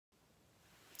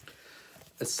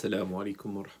Assalamu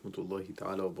alaikum wa rahmatullahi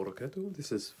ta'ala wa barakatuh.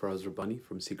 This is Faraz Rabbani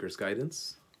from Seekers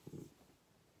Guidance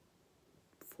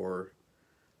for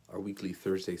our weekly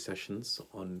Thursday sessions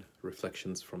on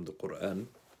reflections from the Quran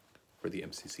for the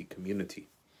MCC community.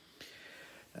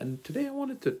 And today I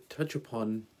wanted to touch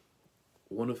upon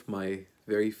one of my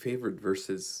very favorite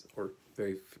verses, or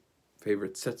very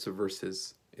favorite sets of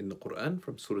verses in the Quran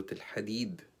from Surah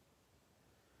Al-Hadid,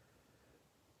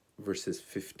 verses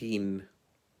 15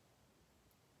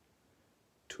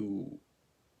 to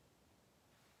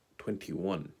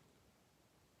 21.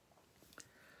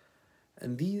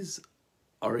 And these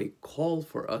are a call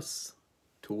for us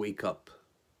to wake up.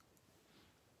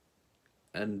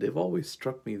 And they've always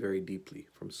struck me very deeply,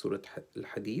 from Surah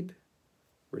Al-Hadid,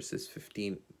 verses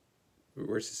 16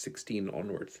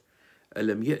 onwards.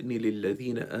 أَلَمْ يَأْنِ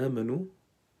لِلَّذِينَ آمَنُوا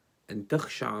أَن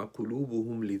تَخْشَعَ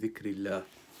قُلُوبُهُمْ لِذِكْرِ اللَّهِ.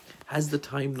 Has the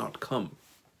time not come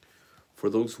for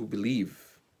those who believe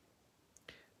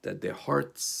that their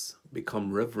hearts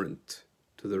become reverent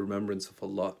to the remembrance of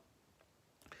Allah?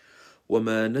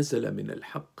 وَمَا نَزَلَ مِنَ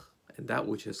الْحَقِّ, and that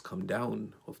which has come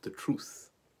down of the truth.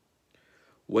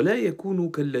 وَلَا يَكُونُوا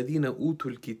كَالَّذِينَ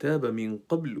أُوتُوا الْكِتَابَ مِنْ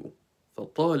قَبْلُ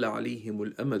فَطَالَ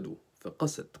عَلَيْهِمُ الْأَمَدُ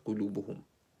فَقَسَتْ قُلُوبُهُمْ.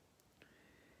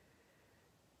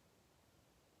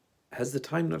 Has the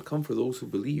time not come for those who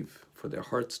believe, for their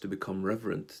hearts to become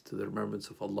reverent to the remembrance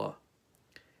of Allah,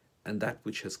 and that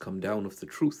which has come down of the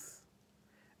truth,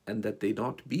 and that they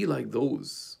not be like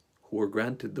those who were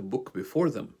granted the book before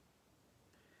them,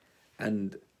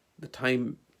 and the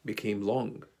time became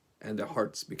long, and their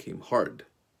hearts became hard.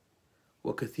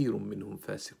 وَكَثِيرٌ مِّنْهُمْ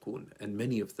فَاسِقُونَ, and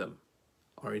many of them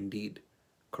are indeed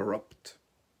corrupt.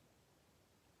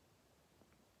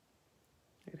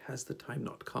 It has the time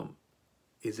not come?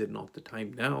 Is it not the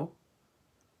time now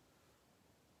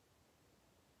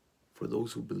for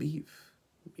those who believe,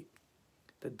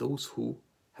 that those who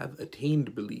have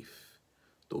attained belief,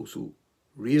 those who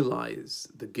realize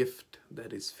the gift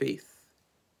that is faith,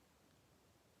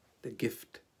 the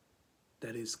gift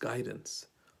that is guidance,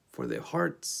 for their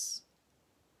hearts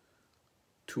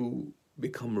to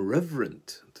become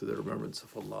reverent to the remembrance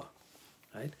of Allah,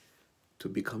 right? To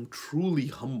become truly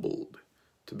humbled,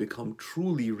 to become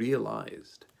truly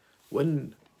realized.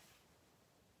 When,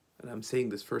 and I'm saying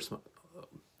this first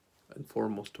and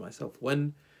foremost to myself,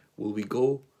 when will we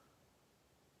go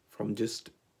from just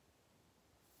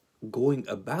going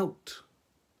about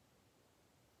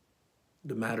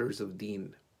the matters of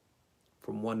deen,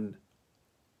 from one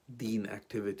deen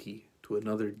activity to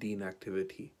another deen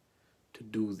activity, to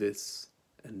do this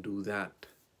and do that,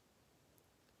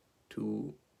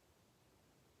 to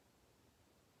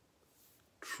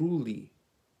truly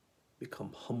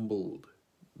become humbled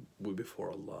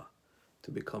before Allah,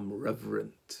 to become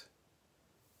reverent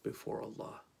before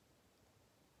Allah,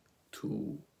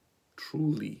 to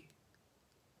truly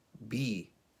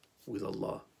be with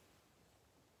Allah,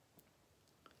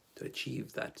 to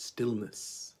achieve that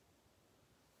stillness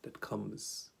that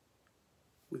comes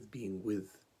with being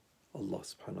with Allah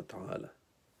subhanahu wa ta'ala.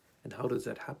 And how does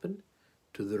that happen?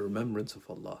 To the remembrance of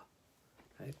Allah,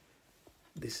 right?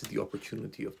 This is the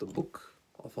opportunity of the book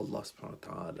of Allah subhanahu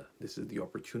wa ta'ala. This is the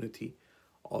opportunity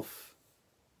of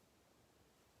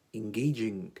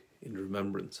engaging in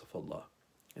remembrance of Allah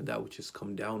and that which has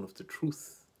come down of the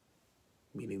truth,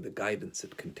 meaning the guidance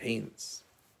it contains.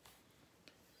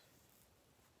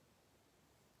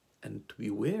 And to be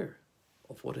aware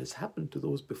of what has happened to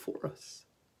those before us,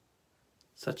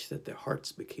 such that their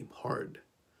hearts became hard.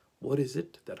 What is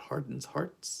it that hardens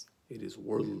hearts? It is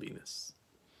worldliness.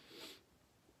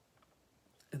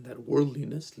 And that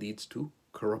worldliness leads to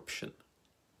corruption.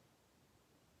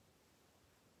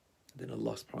 Then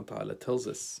Allah subhanahu wa ta'ala tells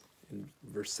us in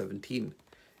verse 17,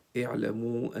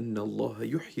 اعلموا أن الله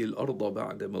يحيي الأرض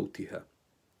بعد موتها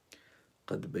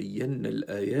قد بينا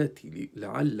الآيات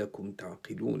لعلكم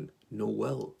تعقلون. Know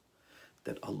well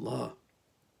that Allah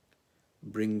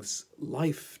brings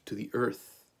life to the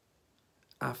earth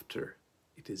after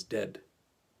it is dead,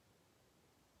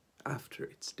 after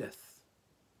its death.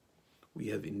 We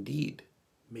have indeed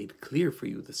made clear for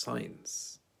you the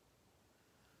signs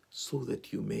so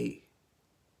that you may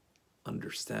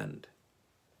understand.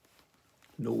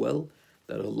 Know well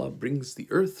that Allah brings the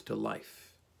earth to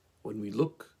life. When we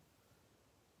look,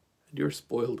 and you're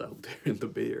spoiled out there in the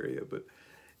Bay Area, but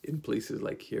in places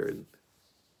like here, in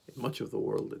much of the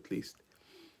world at least,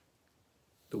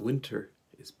 the winter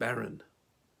is barren.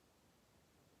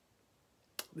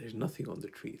 There's nothing on the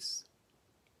trees.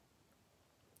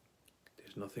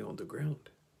 There's nothing on the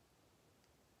ground.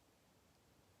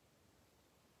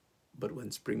 But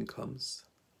when spring comes,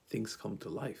 things come to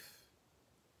life.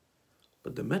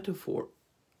 But the metaphor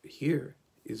here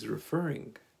is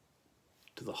referring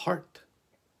to the heart,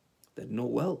 that know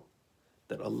well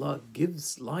that Allah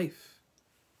gives life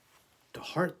to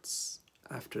hearts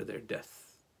after their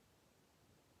death.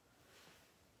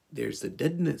 There's the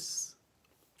deadness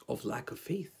of lack of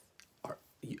faith.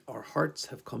 Our hearts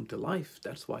have come to life.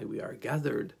 That's why we are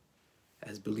gathered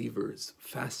as believers,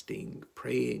 fasting,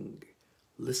 praying,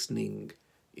 listening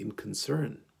in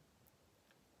concern.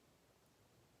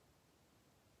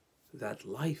 That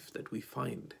life that we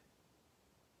find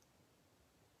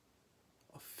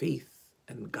of faith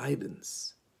and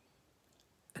guidance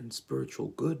and spiritual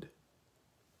good,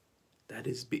 that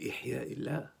is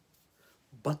bi-ihya'illah,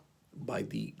 but by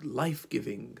the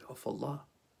life-giving of Allah.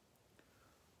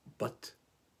 But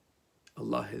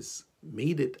Allah has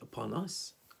made it upon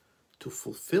us to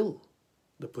fulfill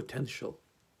the potential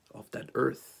of that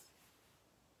earth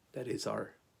that is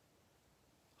our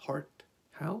heart.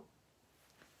 How?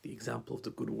 The example of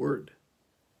the good word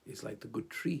is like the good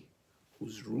tree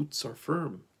whose roots are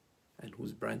firm and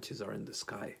whose branches are in the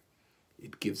sky.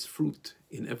 It gives fruit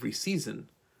in every season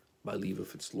by leave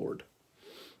of its Lord.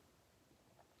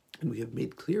 And we have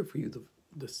made clear for you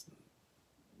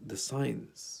the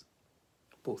signs,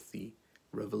 both the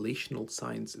revelational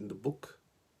signs in the book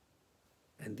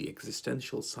and the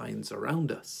existential signs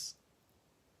around us.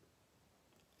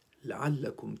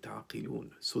 لَعَلَّكُمْ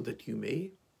تَعْقِلُونَ, so that you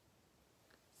may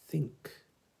think,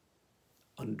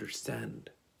 understand,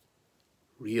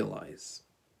 realize.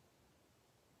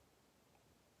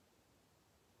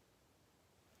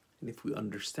 And if we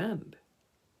understand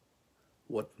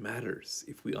what matters,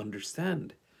 if we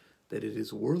understand that it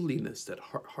is worldliness that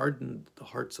hardened the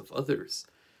hearts of others,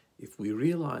 if we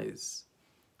realize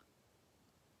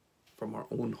from our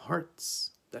own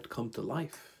hearts that come to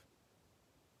life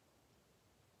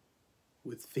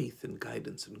with faith and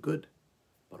guidance and good,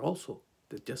 but also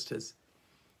that just as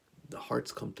the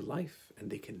hearts come to life and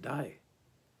they can die,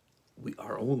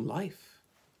 our own life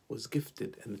was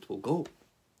gifted and it will go.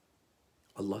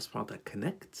 Allah subhanahu wa ta'ala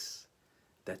connects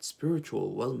that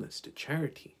spiritual wellness to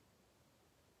charity.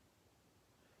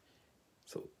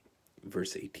 So,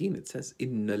 verse 18, it says,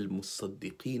 إِنَّ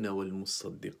الْمُصَّدِّقِينَ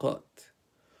وَالْمُصَّدِّقَاتِ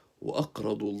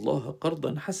وَأَقْرَضُوا اللَّهَ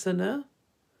قَرْضًا حَسَنًا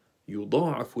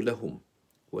يُضَاعَفُ لَهُمْ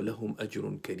وَلَهُمْ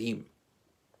أَجْرٌ كَرِيمٌ.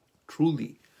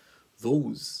 Truly,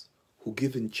 those who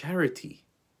give in charity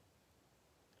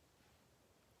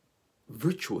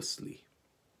virtuously,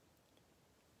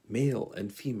 male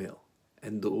and female,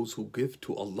 and those who give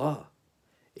to Allah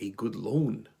a good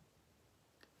loan,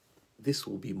 this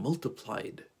will be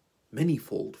multiplied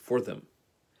manyfold for them,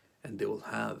 and they will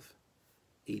have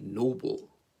a noble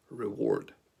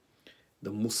reward.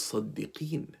 The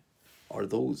musaddiqeen are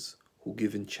those who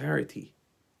give in charity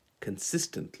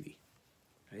consistently,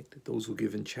 right? Those who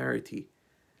give in charity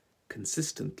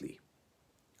consistently,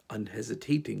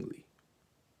 unhesitatingly,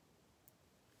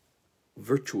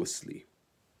 virtuously,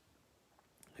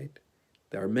 right?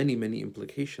 There are many, many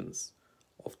implications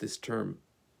of this term,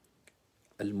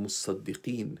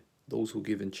 al-musaddiqeen, those who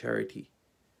give in charity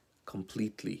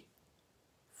completely,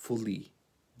 fully,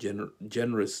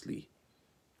 generously,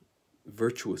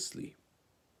 virtuously.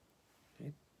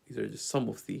 Okay? These are just some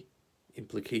of the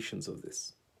implications of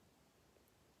this.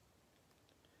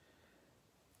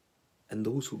 And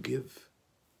those who give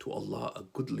to Allah a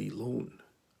goodly loan,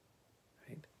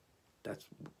 right? That's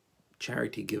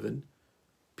charity given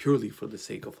purely for the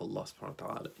sake of Allah subhanahu wa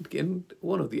ta'ala. Again,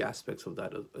 one of the aspects of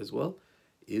that as well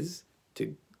is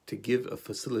to give a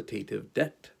facilitative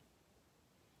debt.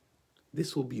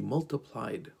 This will be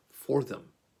multiplied for them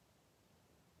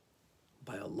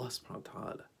by Allah subhanahu wa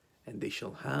ta'ala, and they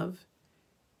shall have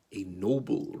a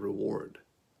noble reward.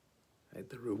 Right?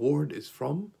 The reward is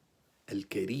from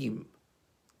al-Kareem,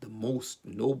 the most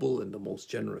noble and the most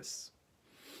generous.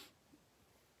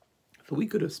 So we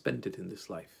could have spent it in this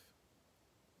life,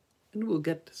 and we'll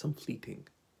get some fleeting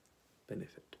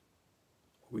benefit.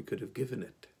 Or we could have given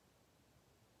it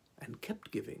and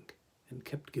kept giving and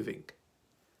kept giving.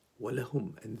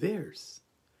 وَلَهُمْ, and theirs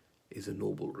is a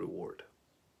noble reward.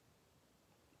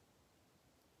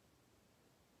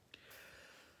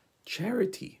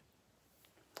 Charity,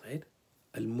 right?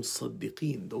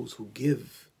 Al-Musaddiqeen, those who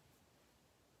give,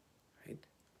 right?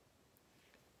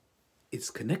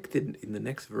 It's connected in the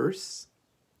next verse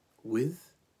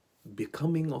with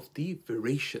becoming of the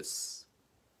veracious,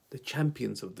 the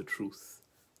champions of the truth,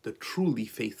 the truly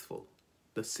faithful,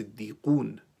 the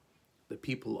Siddiqun, the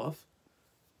people of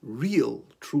real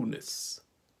trueness.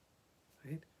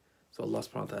 Right? So Allah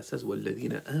subhanahu wa ta'ala says,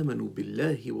 وَالَّذِينَ آمَنُوا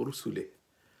بِاللَّهِ وَرُسُلِهِ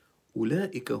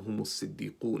أُولَٰئِكَ هُمُ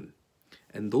الصِّدِّقُونَ.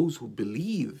 And those who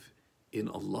believe in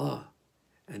Allah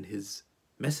and His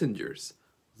messengers,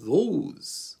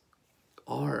 those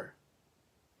are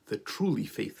the truly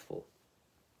faithful.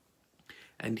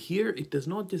 And here it does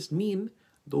not just mean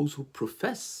those who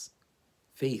profess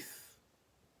faith.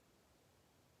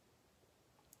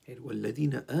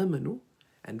 وَالَّذِينَ آمَنُوا,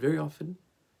 and very often,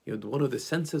 one of the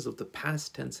senses of the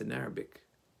past tense in Arabic,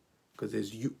 because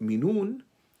there's yu'minun,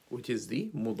 which is the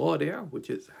mudari',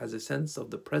 which has a sense of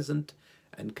the present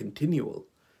and continual,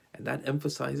 and that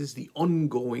emphasizes the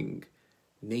ongoing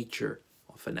nature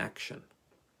of an action.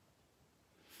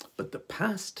 But the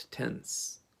past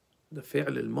tense, the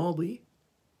fi'l al-madi,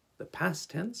 the past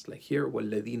tense, like here,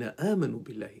 وَالَّذِينَ آمَنُوا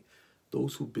بِاللَّهِ,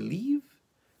 those who believe,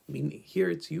 meaning here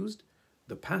it's used,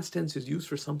 the past tense is used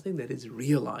for something that is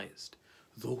realized.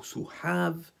 Those who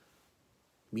have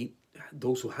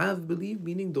believed,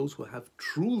 meaning those who have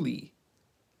truly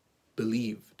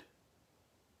believed,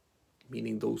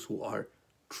 meaning those who are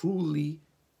truly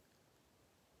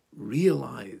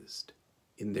realized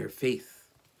in their faith,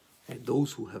 and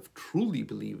those who have truly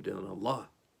believed in Allah.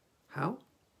 How?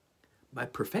 By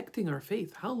perfecting our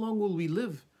faith. How long will we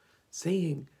live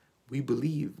saying we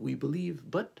believe,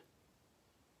 but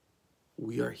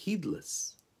we are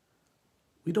heedless?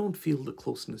 We don't feel the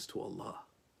closeness to Allah.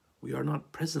 We are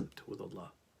not present with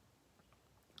Allah.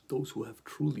 Those who have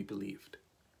truly believed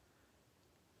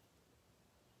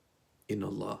in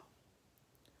Allah,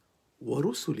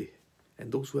 وَرُسُلِهِ,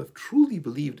 and those who have truly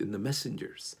believed in the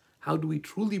messengers. How do we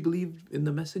truly believe in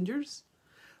the messengers?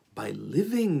 By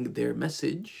living their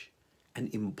message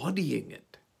and embodying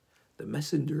it. The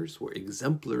messengers were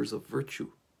exemplars of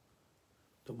virtue.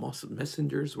 The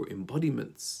messengers were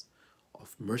embodiments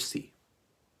of mercy.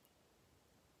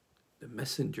 The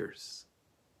messengers,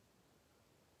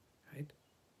 right?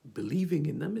 Believing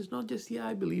in them is not just,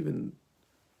 I believe in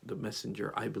the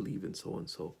messenger, I believe in so and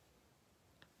so,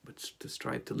 but to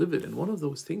strive to live it. And one of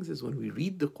those things is when we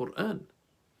read the Quran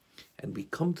and we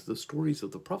come to the stories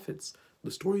of the prophets.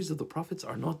 The stories of the prophets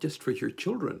are not just for your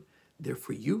children, they're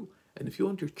for you. And if you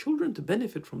want your children to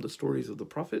benefit from the stories of the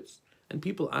prophets, and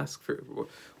people ask for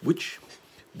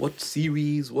what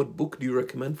series, what book do you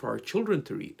recommend for our children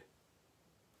to read?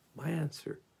 My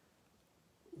answer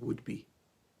would be,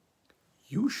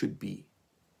 you should be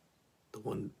the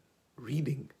one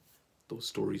reading those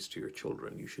stories to your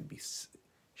children. You should be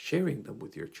sharing them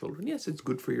with your children. Yes, it's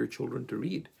good for your children to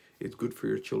read. It's good for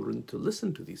your children to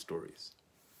listen to these stories.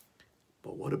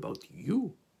 But what about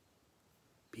you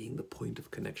being the point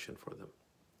of connection for them?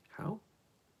 How?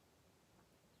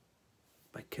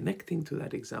 By connecting to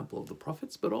that example of the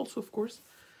prophets, but also, of course,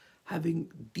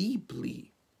 having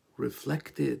deeply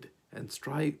reflected and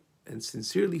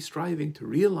sincerely striving to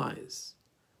realize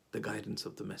the guidance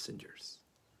of the messengers.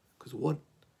 Because what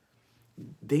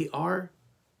they are,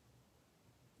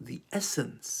 the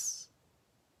essence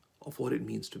of what it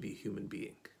means to be a human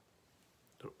being.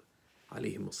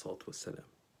 Alayhim as-salatu was-salam.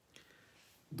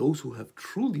 Those who have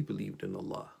truly believed in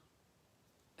Allah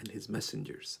and His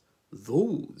messengers,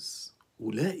 those,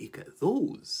 ulaika,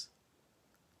 those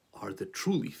are the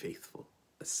truly faithful,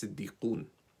 as-siddiqun.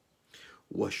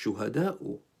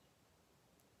 وَالشُّهَدَاءُ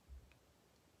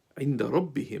عِنْدَ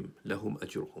رَبِّهِمْ لَهُمْ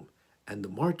أَجْرُهُمْ. And the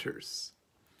martyrs,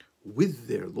 with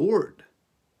their Lord,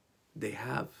 they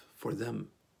have for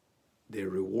them their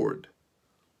reward.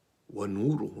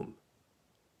 وَنُورُهُمْ,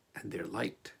 and their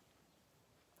light.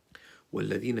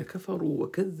 وَالَّذِينَ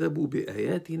كَفَرُوا وَكَذَّبُوا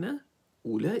بِآيَاتِنَا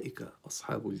أُولَئِكَ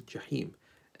أَصْحَابُ الْجَحِيمِ.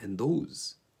 And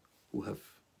those who have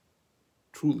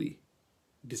truly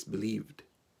disbelieved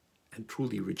and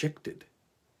truly rejected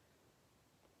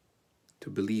to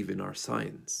believe in our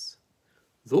signs,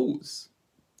 those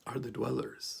are the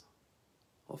dwellers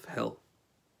of hell.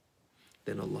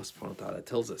 Then Allah subhanahu wa ta'ala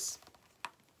tells us,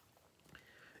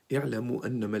 اعلموا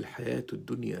أنما الحياة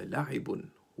الدنيا لعب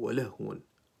ولهو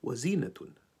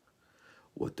وزينة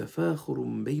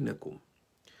وتفاخر بينكم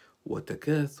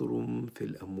وتكاثر في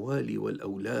الأموال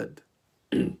والأولاد.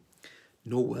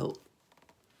 Know well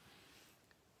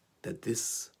that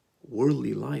this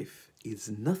worldly life is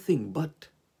nothing but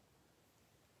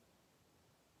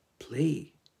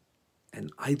play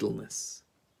and idleness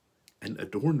and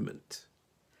adornment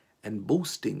and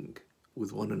boasting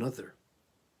with one another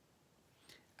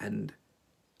and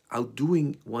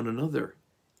outdoing one another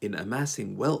in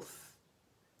amassing wealth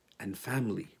and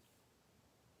family.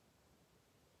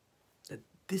 That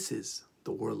this is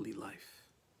the worldly life,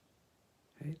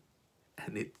 right?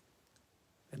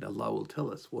 And Allah will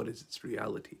tell us what is its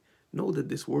reality. Know that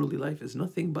this worldly life is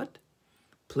nothing but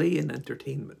play and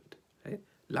entertainment, right?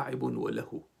 لعب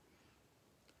وله.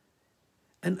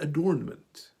 And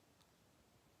adornment,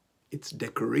 it's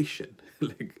decoration.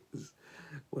 Like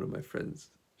one of my friends,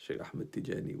 Shaykh Ahmed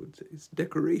Tijani would say. It's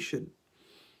decoration,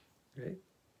 right?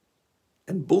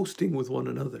 And boasting with one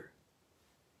another,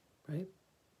 right?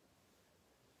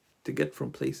 To get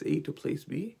from place A to place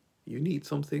B, you need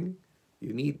something,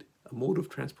 you need a mode of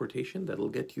transportation that'll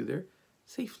get you there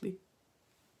safely,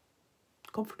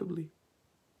 comfortably.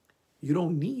 You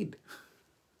don't need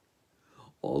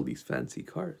all these fancy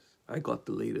cars. I got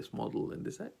the latest model and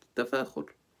this. Tafakhur.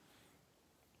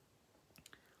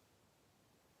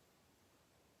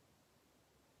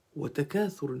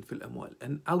 وَتَكَاثُرٌ فِي الْأَمْوَالِ,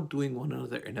 and outdoing one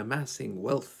another in amassing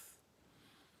wealth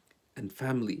and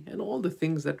family and all the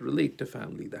things that relate to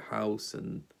family, the house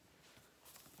and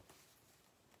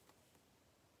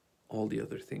all the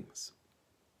other things.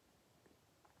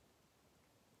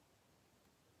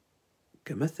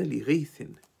 كمثل غيث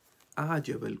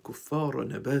أعجب الكفار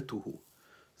نباته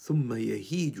ثم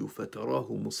يهيج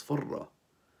فتراه مصفرا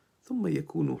ثم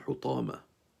يكون حطاما.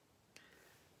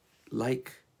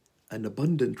 Like an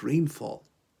abundant rainfall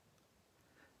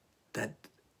that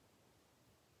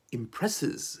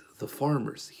impresses the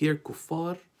farmers. Here,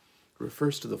 kuffar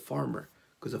refers to the farmer,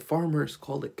 because a farmer is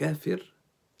called a kafir,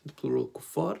 the plural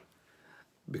kuffar,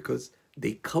 because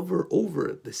they cover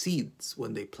over the seeds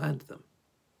when they plant them.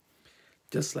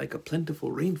 Just like a plentiful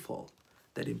rainfall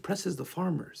that impresses the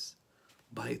farmers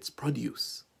by its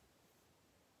produce.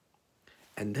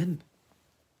 And then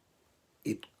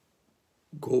it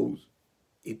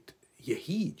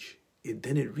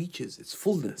reaches its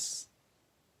fullness.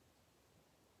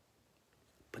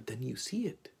 But then you see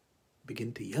it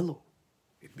begin to yellow.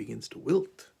 It begins to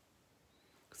wilt.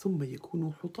 ثُمَّ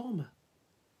يَكُونُ حُطَامًا,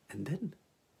 and then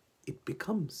it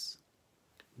becomes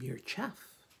mere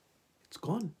chaff. It's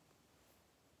gone.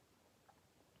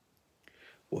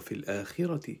 وَفِي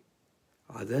الْآخِرَةِ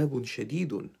عَذَابٌ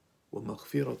شَدِيدٌ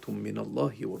وَمَغْفِرَةٌ مِّنَ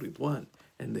اللَّهِ وَرِضْوَانٌ.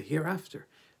 And the hereafter,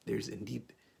 there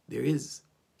is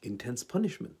intense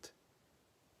punishment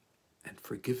and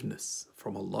forgiveness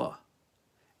from Allah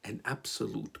and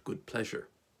absolute good pleasure.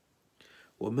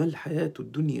 وَمَا الْحَيَاةُ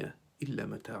الدُّنْيَا إِلَّا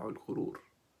مَتَاعُ الْغُرُورِ.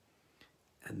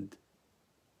 And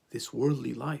this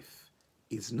worldly life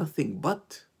is nothing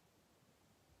but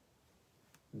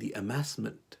the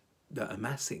amassing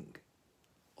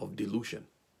of delusion.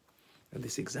 And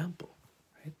this example,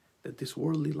 right, that this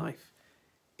worldly life,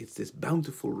 it's this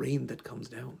bountiful rain that comes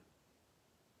down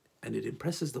and it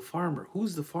impresses the farmer.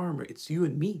 Who's the farmer? It's you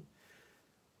and me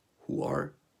who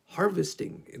are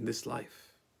harvesting in this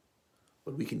life.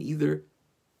 But we can either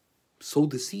sow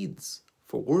the seeds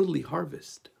for worldly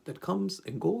harvest that comes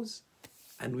and goes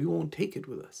and we won't take it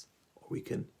with us, or we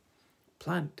can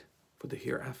plant for the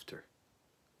hereafter.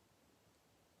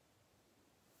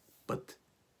 But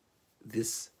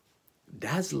this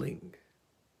dazzling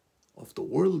of the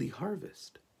worldly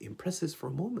harvest impresses for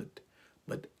a moment,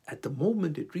 but at the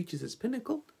moment it reaches its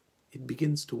pinnacle, it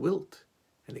begins to wilt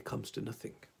and it comes to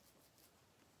nothing.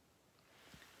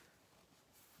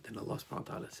 Then Allah subhanahu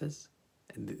wa ta'ala says,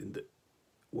 and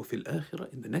وَفِي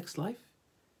الْآخِرَةِ, in the next life,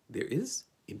 there is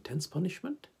intense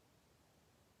punishment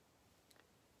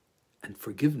and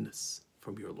forgiveness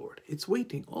from your Lord. It's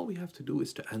waiting. All we have to do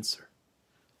is to answer.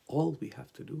 All we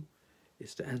have to do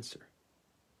is to answer.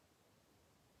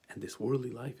 And this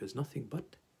worldly life is nothing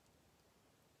but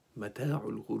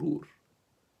mata'ul ghurur,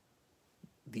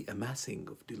 the amassing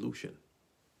of delusion.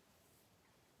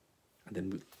 And then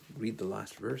we read the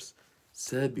last verse,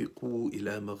 سَابِقُوا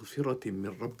إِلَى مَغْفِرَةٍ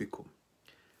مِّن رَبِّكُمْ.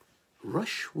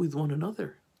 Rush with one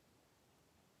another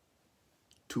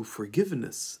to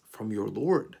forgiveness from your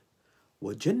Lord.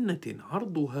 وَجَنَّةٍ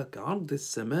عَرْضُهَا كَعَرْضِ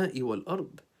السَّمَاءِ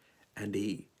وَالْأَرْضِ. And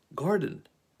a garden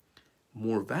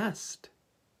more vast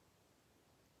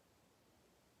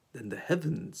than the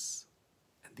heavens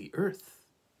and the earth.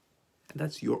 And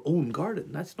that's your own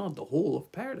garden. That's not the whole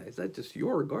of paradise. That's just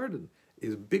your garden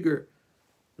is bigger,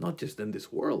 not just than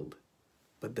this world,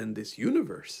 but than this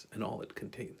universe and all it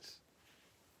contains.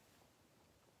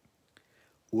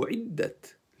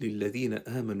 أُعِدَّتْ لِلَّذِينَ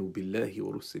آمَنُوا بِاللَّهِ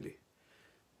وَرُسُلِهِ.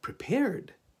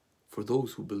 Prepared for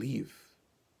those who believe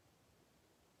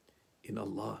in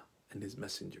Allah and His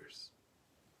messengers.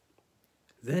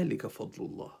 ذَلِكَ فَضْلُ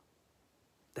اللَّهِ.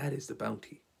 That is the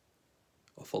bounty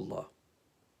of Allah.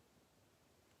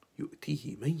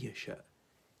 يُؤْتِيهِ مَنْ يَشَاءُ.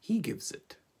 He gives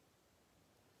it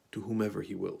to whomever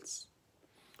He wills.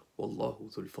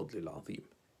 وَاللَّهُ ذُو الْفَضْلِ الْعَظِيمِ.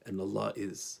 And Allah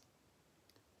is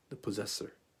the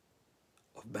possessor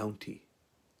of bounty.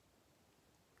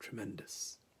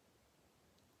 Tremendous.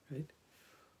 Right?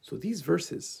 So these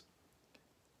verses,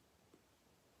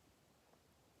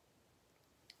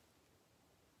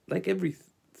 like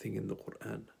everything in the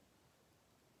Quran,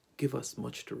 give us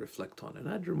much to reflect on. And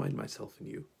I'd remind myself and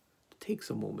you, take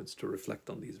some moments to reflect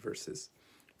on these verses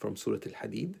from Surah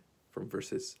Al-Hadid, from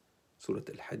Surah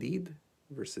Al-Hadid,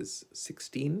 verses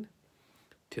 16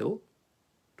 till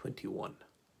 21.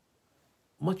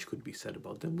 Much could be said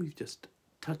about them. We've just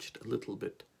touched a little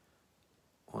bit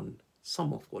on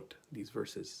some of what these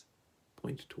verses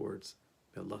point towards.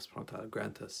 May Allah subhanahu wa ta'ala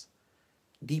grant us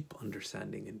deep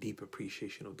understanding and deep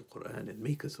appreciation of the Quran and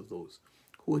make us of those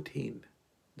who attain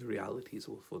the realities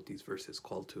of what these verses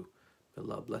call to. May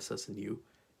Allah bless us and you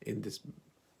in this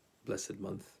blessed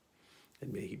month,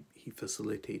 and may He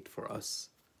facilitate for us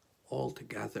all to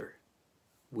gather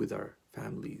with our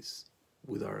families,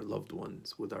 with our loved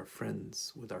ones, with our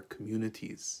friends, with our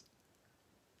communities,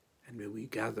 and may we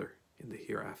gather in the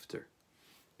hereafter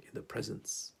in the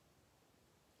presence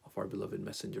of our beloved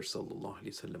Messenger sallallahu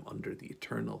alaihi wasallam under the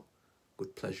eternal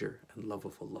good pleasure and love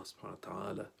of Allah subhanahu wa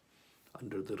ta'ala,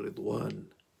 under the ridwan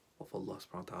of Allah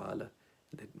subhanahu wa ta'ala,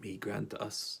 and that may grant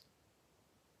us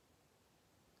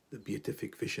the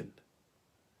beatific vision.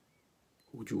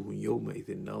 Wujuhun yawma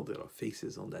idhin nadira,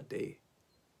 faces on that day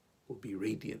will be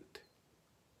radiant.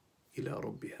 Ila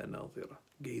rabbiha nadira,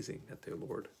 gazing at their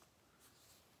Lord.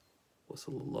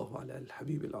 وصلى الله على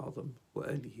الحبيب الأعظم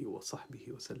وآله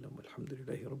وصحبه وسلم والحمد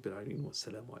لله رب العالمين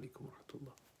والسلام عليكم ورحمة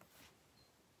الله.